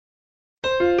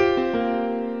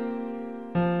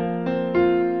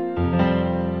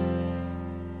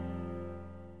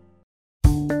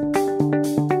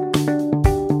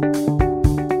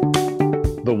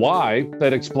why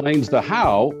that explains the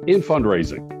how in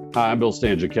fundraising. Hi, I'm Bill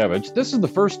Stanczykiewicz. This is the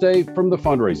first day from the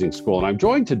fundraising school, and I'm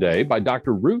joined today by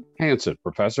Dr. Ruth Hansen,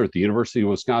 professor at the University of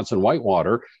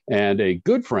Wisconsin-Whitewater and a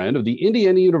good friend of the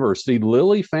Indiana University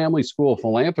Lilly Family School of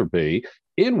Philanthropy,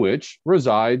 in which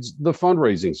resides the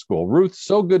fundraising school. Ruth,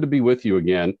 so good to be with you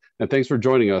again, and thanks for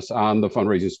joining us on the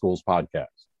Fundraising Schools podcast.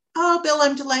 Oh, Bill,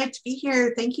 I'm delighted to be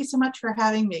here. Thank you so much for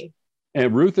having me.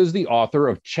 And Ruth is the author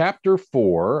of Chapter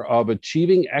 4 of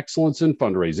Achieving Excellence in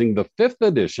Fundraising, the 5th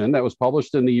edition that was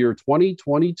published in the year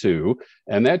 2022.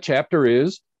 And that chapter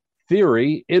is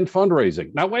Theory in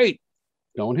Fundraising. Now, wait,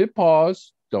 don't hit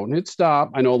pause, don't hit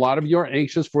stop. I know a lot of you are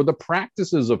anxious for the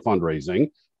practices of fundraising,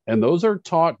 and those are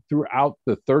taught throughout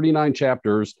the 39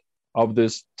 chapters of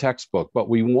this textbook. But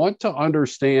we want to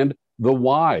understand the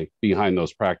why behind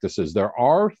those practices. There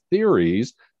are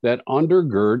theories that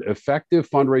undergird effective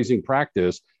fundraising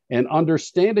practice, and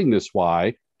understanding this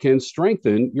why can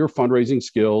strengthen your fundraising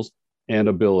skills and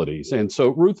abilities. And so,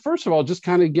 Ruth, first of all, just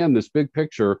kind of again, this big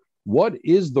picture, what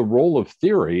is the role of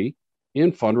theory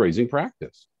in fundraising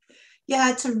practice? Yeah,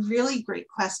 it's a really great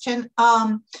question.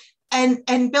 And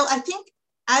Bill, I think,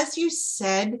 as you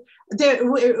said,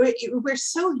 we're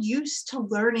so used to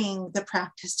learning the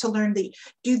practice, to learn the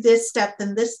do this step,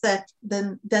 then this step,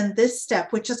 then this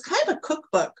step, which is kind of a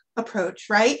cookbook approach,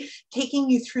 right? Taking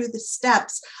you through the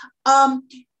steps.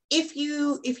 If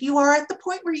you are at the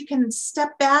point where you can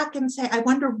step back and say, I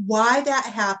wonder why that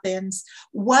happens.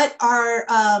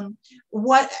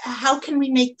 How can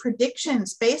we make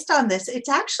predictions based on this? It's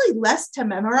actually less to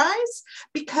memorize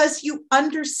because you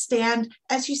understand,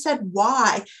 as you said,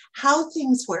 why, how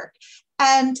things work.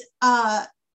 And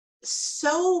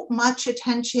so much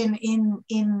attention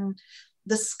in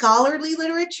the scholarly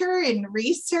literature, in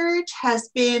research, has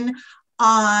been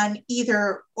on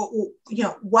either,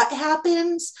 what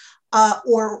happens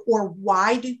or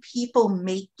why do people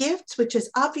make gifts, which is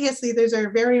obviously, those are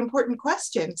very important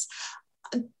questions.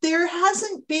 There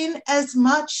hasn't been as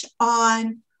much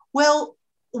on, well,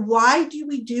 why do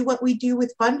we do what we do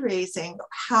with fundraising?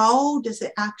 How does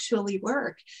it actually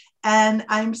work? And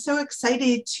I'm so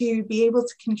excited to be able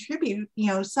to contribute,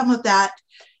 some of that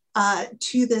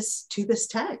to this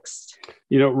text.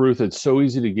 Ruth, it's so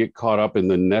easy to get caught up in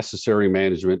the necessary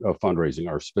management of fundraising,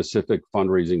 our specific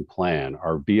fundraising plan,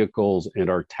 our vehicles and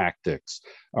our tactics,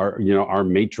 our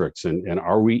matrix, and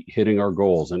are we hitting our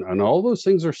goals? And all those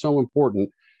things are so important.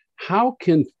 How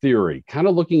can theory, kind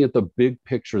of looking at the big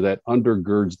picture that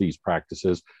undergirds these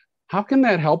practices, how can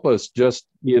that help us just,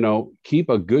 keep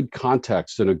a good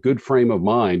context and a good frame of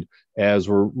mind as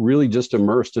we're really just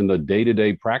immersed in the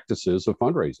day-to-day practices of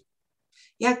fundraising?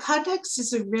 Yeah, context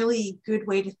is a really good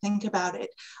way to think about it.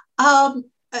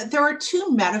 There are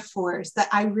two metaphors that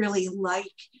I really like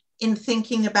in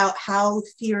thinking about how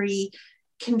theory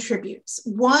contributes.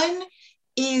 One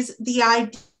is the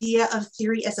idea of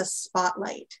theory as a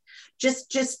spotlight,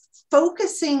 just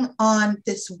focusing on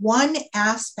this one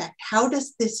aspect. How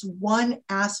does this one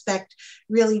aspect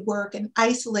really work, and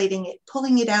isolating it,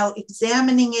 pulling it out,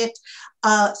 examining it,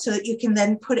 so that you can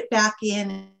then put it back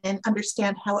in and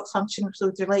understand how it functions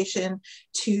with relation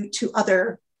to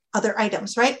other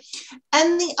items, right?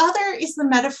 And the other is the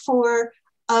metaphor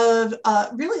of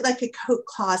really like a coat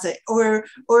closet, or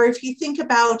if you think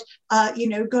about,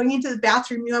 going into the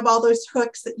bathroom, you have all those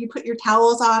hooks that you put your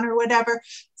towels on or whatever.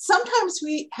 Sometimes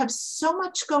we have so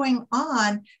much going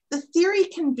on. The theory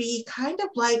can be kind of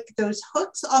like those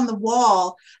hooks on the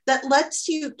wall that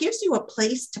gives you a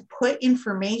place to put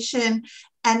information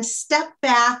and step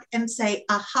back and say,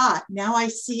 aha, now I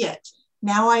see it.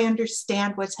 Now I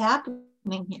understand what's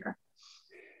happening here.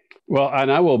 Well,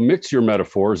 and I will mix your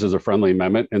metaphors as a friendly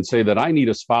amendment and say that I need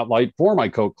a spotlight for my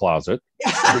coat closet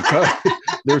because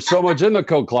there's so much in the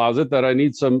coat closet that I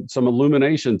need some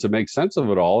illumination to make sense of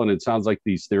it all. And it sounds like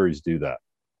these theories do that.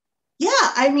 Yeah,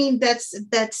 I mean, that's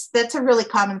a really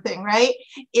common thing, right?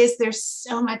 Is there's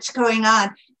so much going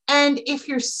on. And if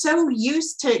you're so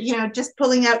used to, just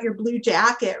pulling out your blue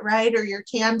jacket, right, or your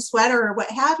tan sweater or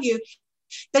what have you,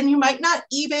 then you might not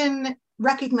even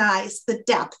recognize the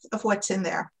depth of what's in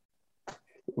there.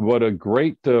 What a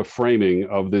great framing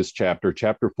of this chapter,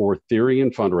 Chapter 4, Theory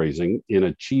in Fundraising in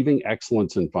Achieving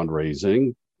Excellence in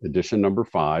Fundraising, edition number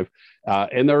 5.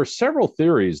 And there are several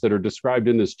theories that are described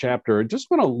in this chapter. I just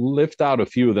want to lift out a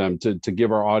few of them to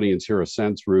give our audience here a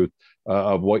sense, Ruth,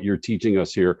 of what you're teaching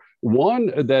us here.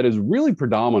 One that is really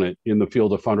predominant in the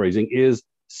field of fundraising is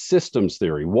systems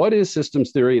theory. What is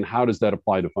systems theory and how does that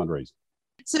apply to fundraising?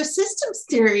 So systems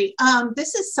theory,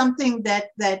 this is something that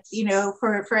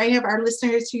for any of our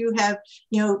listeners who have,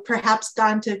 perhaps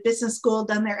gone to business school,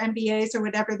 done their MBAs or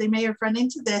whatever, they may have run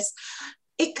into this.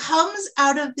 It comes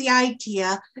out of the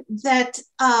idea that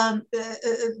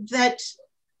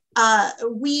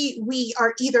we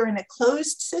are either in a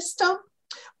closed system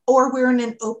or we're in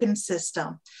an open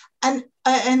system. And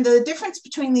the difference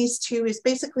between these two is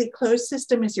basically closed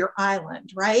system is your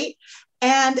island, right?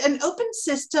 And an open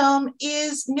system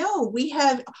is no, we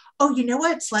have, oh, you know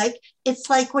what it's like?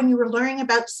 It's like when you were learning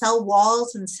about cell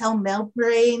walls and cell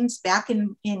membranes back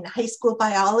in high school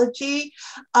biology.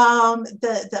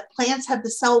 The plants have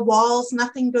the cell walls,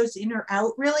 nothing goes in or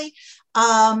out really.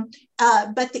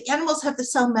 But the animals have the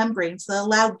cell membranes that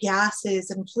allow gases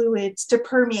and fluids to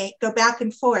permeate, go back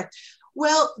and forth.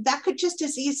 Well, that could just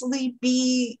as easily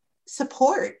be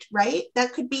support, right?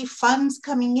 That could be funds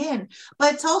coming in,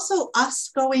 but it's also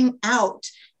us going out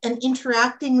and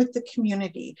interacting with the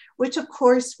community, which of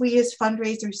course we as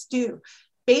fundraisers do.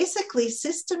 Basically,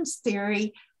 systems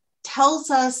theory tells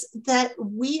us that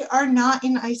we are not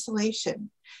in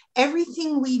isolation.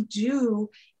 Everything we do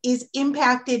is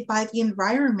impacted by the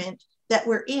environment that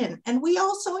we're in, and we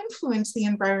also influence the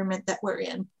environment that we're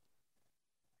in.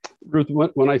 Ruth,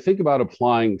 when I think about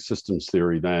applying systems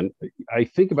theory, then I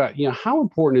think about, how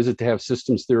important is it to have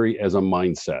systems theory as a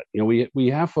mindset? We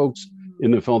have folks in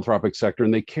the philanthropic sector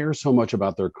and they care so much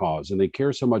about their cause and they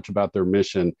care so much about their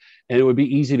mission. And it would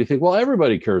be easy to think, well,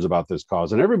 everybody cares about this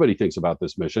cause and everybody thinks about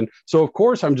this mission. So of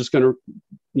course, I'm just going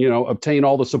to, obtain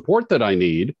all the support that I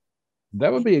need.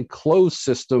 That would be a closed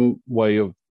system way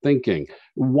of thinking.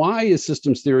 Why is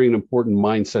systems theory an important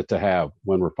mindset to have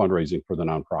when we're fundraising for the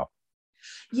nonprofit?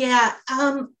 Yeah,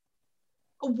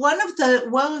 one of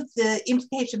the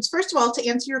implications, first of all, to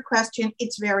answer your question,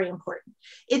 it's very important.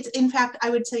 It's, in fact, I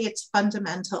would say it's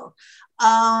fundamental,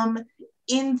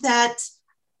 in that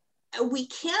we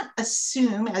can't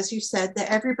assume, as you said,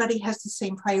 that everybody has the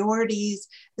same priorities,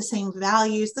 the same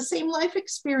values, the same life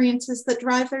experiences that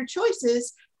drive their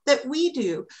choices that we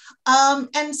do.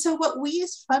 And so what we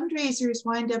as fundraisers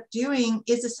wind up doing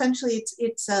is essentially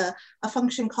it's a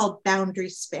function called boundary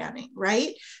spanning,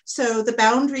 right? So the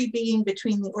boundary being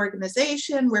between the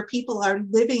organization where people are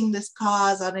living this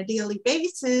cause on a daily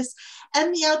basis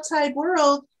and the outside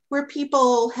world where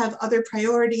people have other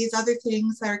priorities, other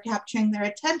things that are capturing their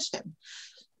attention.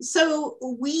 So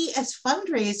we as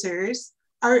fundraisers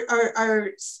are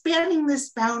spanning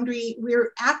this boundary.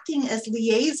 We're acting as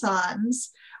liaisons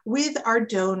with our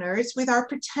donors, with our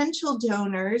potential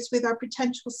donors, with our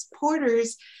potential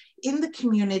supporters in the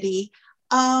community,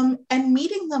 and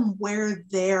meeting them where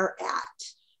they're at.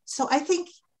 So I think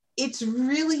it's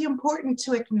really important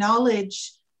to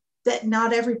acknowledge that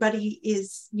not everybody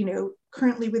is,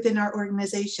 currently within our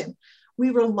organization.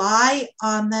 We rely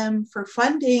on them for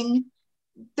funding.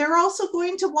 They're also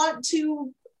going to want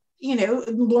to,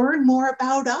 learn more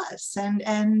about us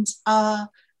and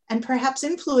perhaps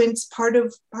influence part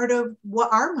of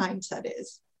what our mindset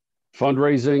is.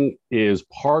 Fundraising is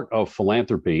part of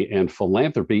philanthropy, and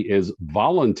philanthropy is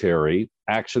voluntary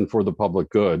action for the public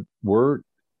good. We're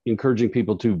encouraging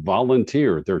people to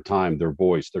volunteer their time, their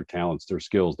voice, their talents, their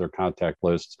skills, their contact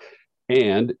lists,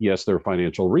 and yes, their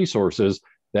financial resources.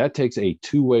 That takes a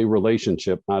two-way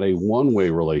relationship, not a one-way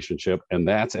relationship, and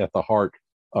that's at the heart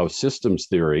of systems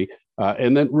theory.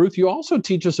 And then, Ruth, you also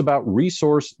teach us about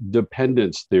resource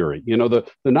dependence theory. The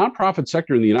nonprofit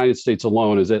sector in the United States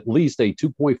alone is at least a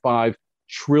 $2.5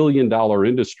 trillion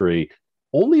industry.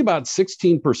 Only about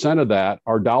 16% of that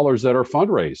are dollars that are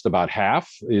fundraised. About half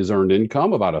is earned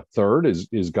income. About a third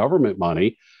is government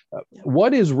money.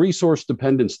 What is resource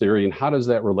dependence theory, and how does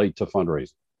that relate to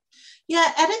fundraising?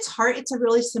 Yeah, at its heart, it's a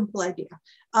really simple idea,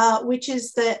 which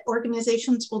is that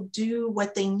organizations will do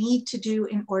what they need to do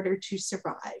in order to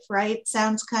survive, right?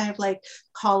 Sounds kind of like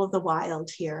Call of the Wild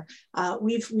here.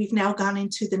 We've now gone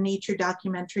into the nature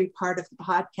documentary part of the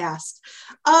podcast.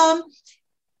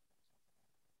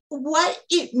 What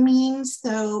it means,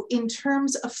 though, in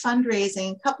terms of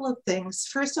fundraising, a couple of things.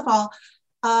 First of all,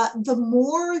 the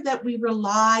more that we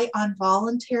rely on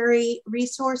voluntary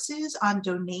resources, on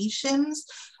donations,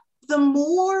 the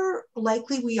more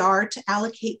likely we are to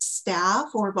allocate staff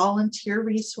or volunteer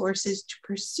resources to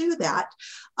pursue that.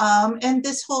 And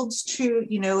this holds true,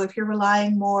 if you're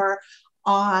relying more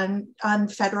on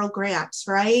federal grants,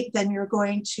 right? Then you're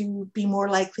going to be more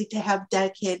likely to have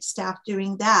dedicated staff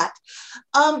doing that.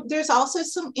 There's also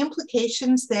some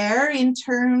implications there in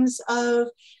terms of,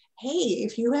 hey,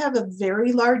 if you have a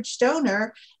very large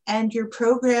donor and your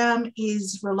program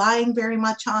is relying very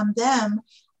much on them,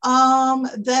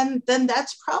 then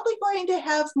that's probably going to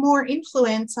have more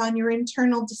influence on your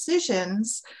internal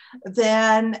decisions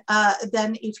than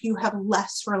if you have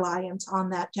less reliance on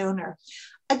that donor.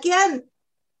 Again,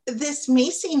 this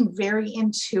may seem very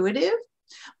intuitive,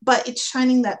 but it's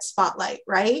shining that spotlight,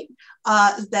 right?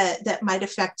 That might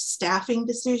affect staffing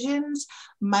decisions,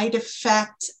 might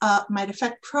affect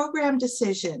program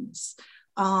decisions.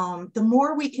 The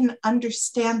more we can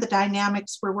understand the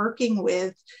dynamics we're working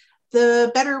with,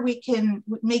 the better we can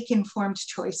make informed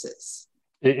choices.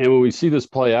 And when we see this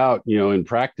play out, in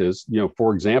practice,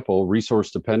 for example,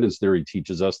 resource dependence theory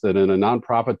teaches us that in a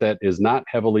nonprofit that is not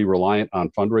heavily reliant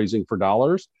on fundraising for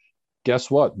dollars,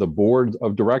 guess what? The board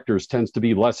of directors tends to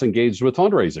be less engaged with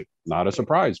fundraising. Not a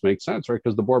surprise, makes sense, right?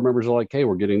 Because the board members are like, hey,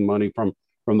 we're getting money from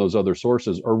those other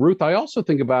sources. Or Ruth, I also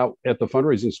think about at the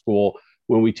fundraising school,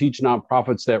 when we teach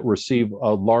nonprofits that receive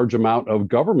a large amount of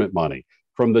government money,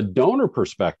 from the donor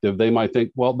perspective, they might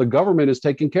think, well, the government is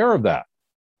taking care of that.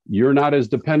 You're not as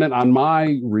dependent on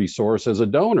my resource as a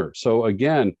donor. So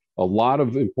again, a lot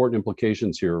of important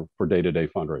implications here for day-to-day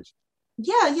fundraising.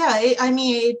 Yeah.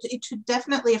 It should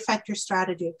definitely affect your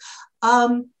strategy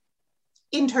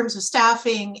in terms of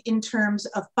staffing, in terms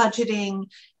of budgeting,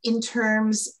 in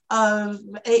terms of,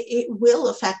 it will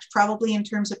affect probably in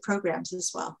terms of programs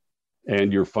as well.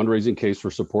 And your fundraising case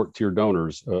for support to your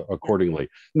donors accordingly.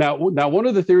 Now, one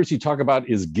of the theories you talk about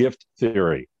is gift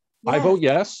theory. Yes. I vote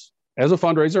yes. As a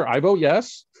fundraiser, I vote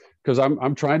yes, because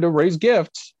I'm trying to raise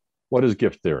gifts. What is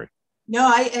gift theory? No,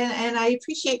 I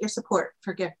appreciate your support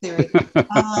for gift theory.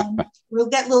 We'll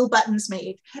get little buttons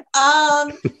made.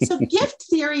 So gift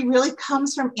theory really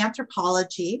comes from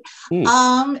anthropology,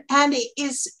 and it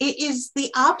is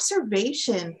the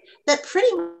observation that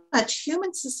pretty much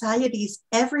human societies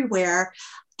everywhere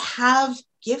have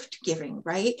gift giving,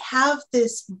 right? Have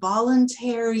this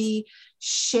voluntary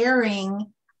sharing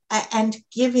and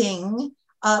giving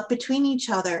between each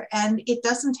other, and it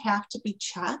doesn't have to be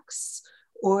checks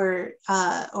or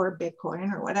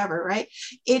Bitcoin or whatever, right?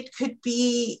 It could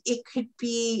be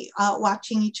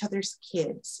watching each other's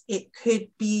kids. It could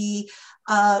be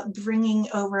bringing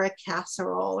over a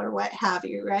casserole or what have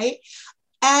you, right?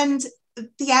 And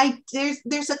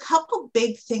there's a couple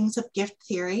big things of gift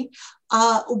theory.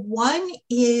 One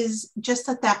is just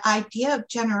that idea of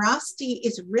generosity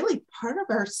is really part of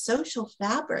our social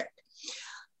fabric.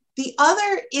 The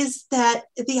other is that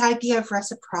the idea of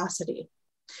reciprocity.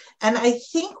 And I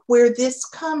think where this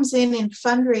comes in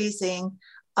fundraising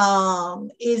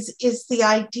is the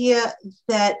idea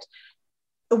that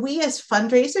we as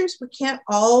fundraisers, we can't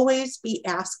always be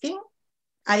asking.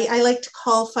 I like to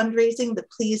call fundraising the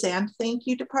please and thank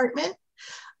you department,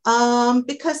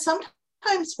 because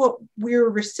sometimes what we're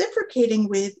reciprocating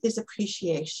with is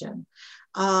appreciation,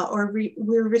 or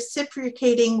we're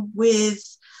reciprocating with,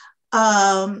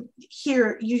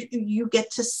 here, you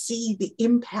get to see the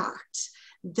impact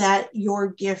that your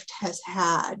gift has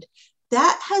had.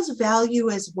 That has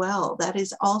value as well. That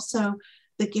is also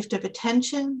the gift of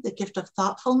attention, the gift of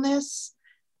thoughtfulness.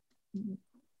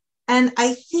 And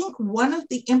I think one of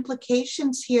the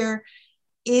implications here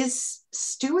is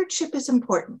stewardship is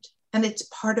important, and it's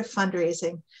part of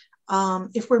fundraising.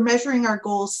 If we're measuring our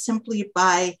goals simply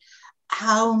by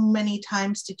how many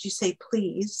times did you say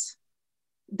please,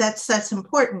 that's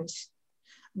important.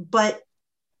 But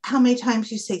how many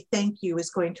times you say thank you is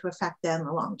going to affect that in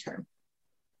the long term.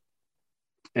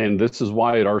 And this is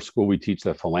why at our school we teach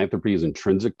that philanthropy is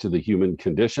intrinsic to the human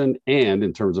condition, and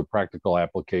in terms of practical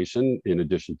application, in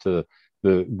addition to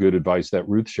the good advice that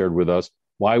Ruth shared with us,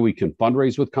 why we can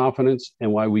fundraise with confidence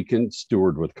and why we can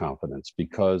steward with confidence,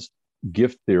 because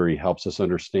gift theory helps us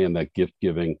understand that gift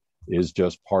giving is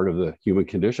just part of the human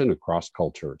condition across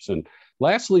cultures. And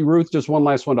lastly, Ruth, just one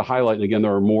last one to highlight, and again,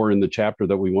 there are more in the chapter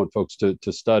that we want folks to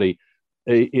study,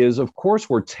 is, of course,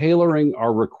 we're tailoring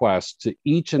our requests to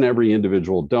each and every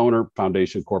individual donor,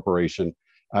 foundation, corporation.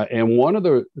 And one of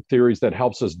the theories that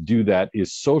helps us do that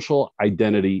is social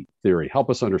identity theory.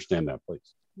 Help us understand that, please.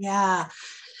 Yeah.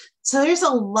 So there's a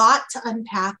lot to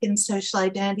unpack in social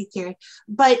identity theory,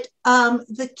 but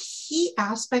the key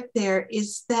aspect there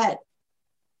is that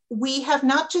we have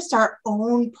not just our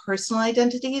own personal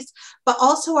identities, but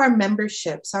also our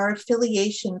memberships, our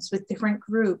affiliations with different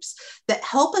groups that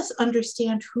help us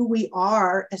understand who we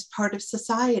are as part of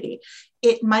society.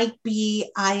 It might be,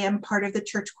 I am part of the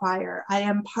church choir. I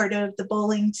am part of the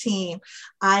bowling team.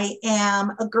 I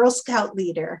am a Girl Scout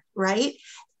leader, right?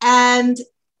 And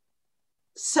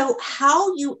so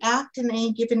how you act in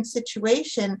any given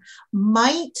situation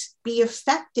might be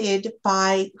affected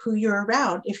by who you're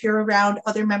around. If you're around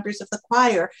other members of the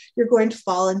choir, you're going to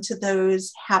fall into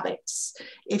those habits.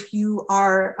 If you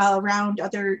are around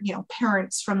other,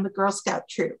 parents from the Girl Scout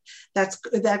troop,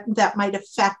 that might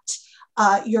affect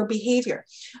your behavior.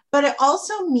 But it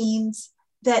also means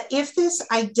that if this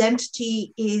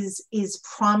identity is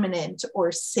prominent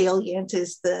or salient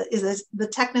is the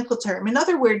technical term. In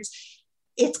other words,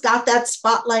 it's got that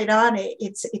spotlight on it.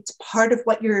 It's part of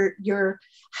what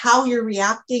how you're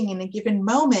reacting in a given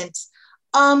moment.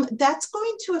 That's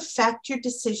going to affect your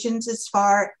decisions as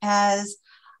far as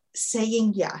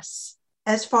saying yes,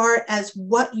 as far as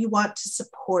what you want to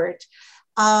support.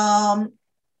 And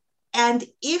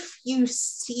if you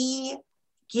see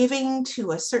giving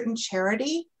to a certain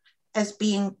charity as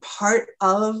being part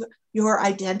of your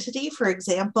identity, for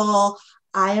example,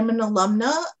 I am an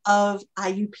alumna of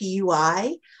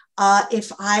IUPUI.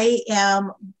 If I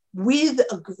am with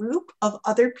a group of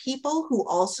other people who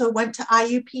also went to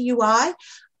IUPUI,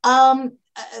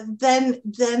 then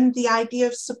the idea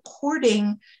of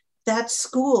supporting that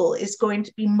school is going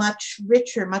to be much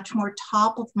richer, much more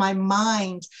top of my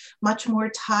mind, much more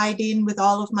tied in with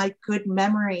all of my good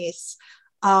memories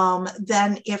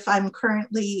than if I'm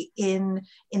currently in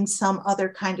some other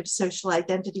kind of social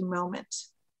identity moment.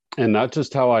 And not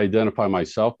just how I identify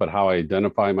myself, but how I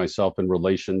identify myself in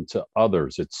relation to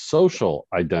others. It's social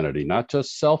identity, not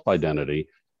just self-identity.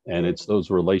 And it's those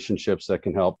relationships that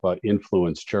can help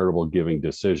influence charitable giving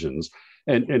decisions.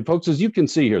 And folks, as you can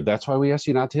see here, that's why we ask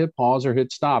you not to hit pause or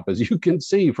hit stop. As you can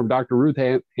see from Dr. Ruth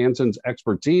Hansen's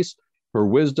expertise, her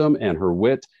wisdom, and her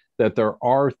wit, that there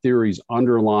are theories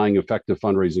underlying effective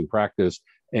fundraising practice.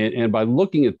 And by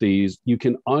looking at these, you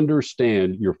can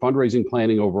understand your fundraising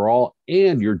planning overall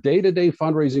and your day-to-day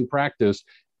fundraising practice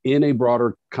in a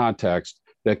broader context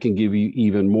that can give you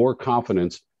even more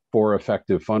confidence for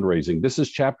effective fundraising. This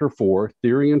is Chapter 4,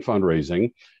 Theory in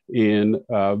Fundraising, in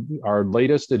our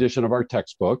latest edition of our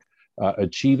textbook,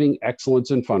 Achieving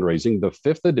Excellence in Fundraising, the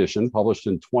 5th edition, published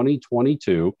in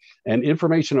 2022. And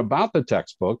information about the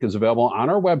textbook is available on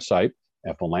our website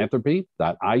at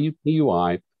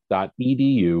philanthropy.iupui.edu/the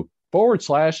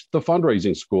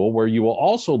fundraising school, where you will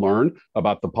also learn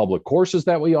about the public courses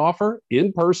that we offer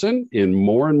in person in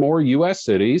more and more U.S.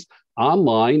 cities,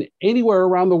 online, anywhere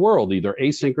around the world, either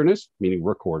asynchronous, meaning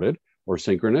recorded, or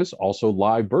synchronous, also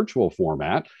live virtual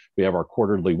format. We have our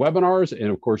quarterly webinars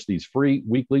and, of course, these free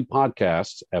weekly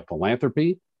podcasts at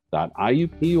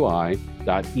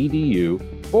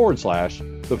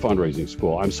philanthropy.iupui.edu/the fundraising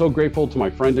school. I'm so grateful to my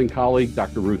friend and colleague,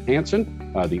 Dr. Ruth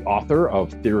Hansen, the author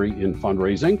of Theory in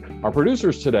Fundraising. Our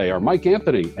producers today are Mike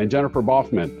Anthony and Jennifer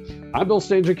Boffman. I'm Bill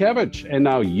Stanczykiewicz, and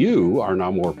now you are now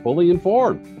more fully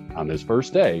informed on this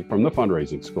first day from the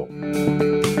fundraising school.